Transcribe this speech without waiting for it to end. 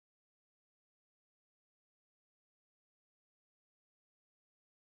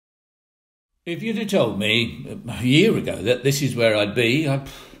If you'd have told me a year ago that this is where I'd be, I'd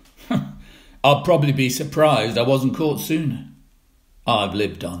probably be surprised I wasn't caught sooner. I've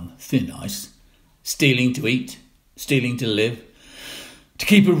lived on thin ice, stealing to eat, stealing to live, to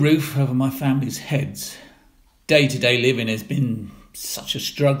keep a roof over my family's heads. Day-to-day living has been such a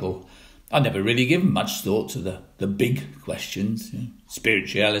struggle. I've never really given much thought to the big questions,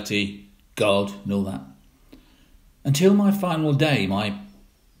 spirituality, God and all that. Until my final day, my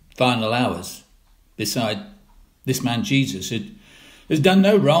final hours beside this man Jesus, who has done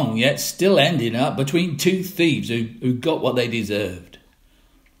no wrong, yet still ending up between two thieves who got what they deserved.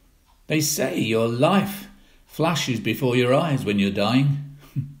 They say your life flashes before your eyes when you're dying.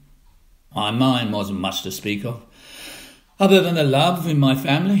 Mine wasn't much to speak of, other than the love in my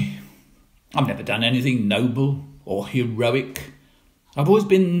family. I've never done anything noble or heroic. I've always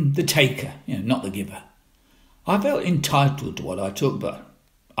been the taker, not the giver. I felt entitled to what I took, but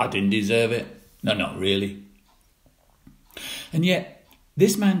I didn't deserve it. No, not really. And yet,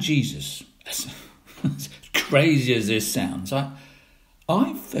 this man Jesus, as crazy as this sounds,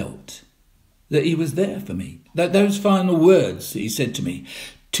 I felt that he was there for me. That those final words that he said to me,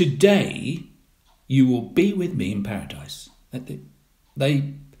 today you will be with me in paradise.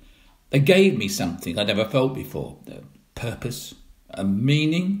 They gave me something I'd never felt before. A purpose, a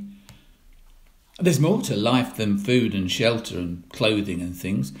meaning. There's more to life than food and shelter and clothing and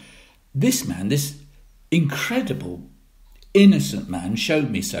things. This man, this incredible, innocent man,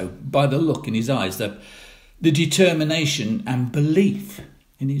 showed me so by the look in his eyes, the determination and belief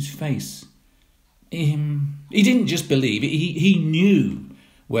in his face. He didn't just believe, he knew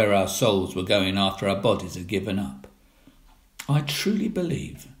where our souls were going after our bodies had given up. I truly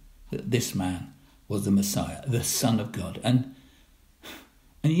believe that this man was the Messiah, the Son of God, and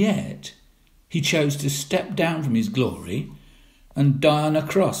yet he chose to step down from his glory and die on a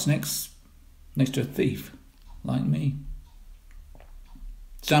cross next to a thief like me.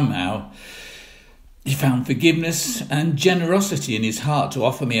 Somehow, he found forgiveness and generosity in his heart to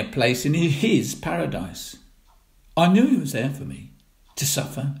offer me a place in his paradise. I knew he was there for me, to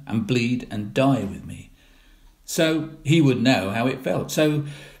suffer and bleed and die with me, so he would know how it felt, so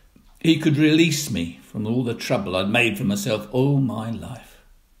he could release me from all the trouble I'd made for myself all my life.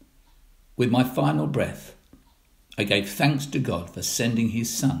 With my final breath, I gave thanks to God for sending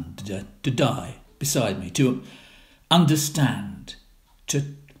his Son to die beside me, to understand,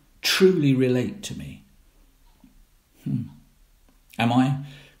 to truly relate to me. Am I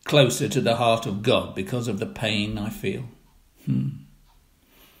closer to the heart of God because of the pain I feel?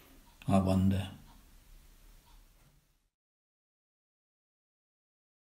 I wonder.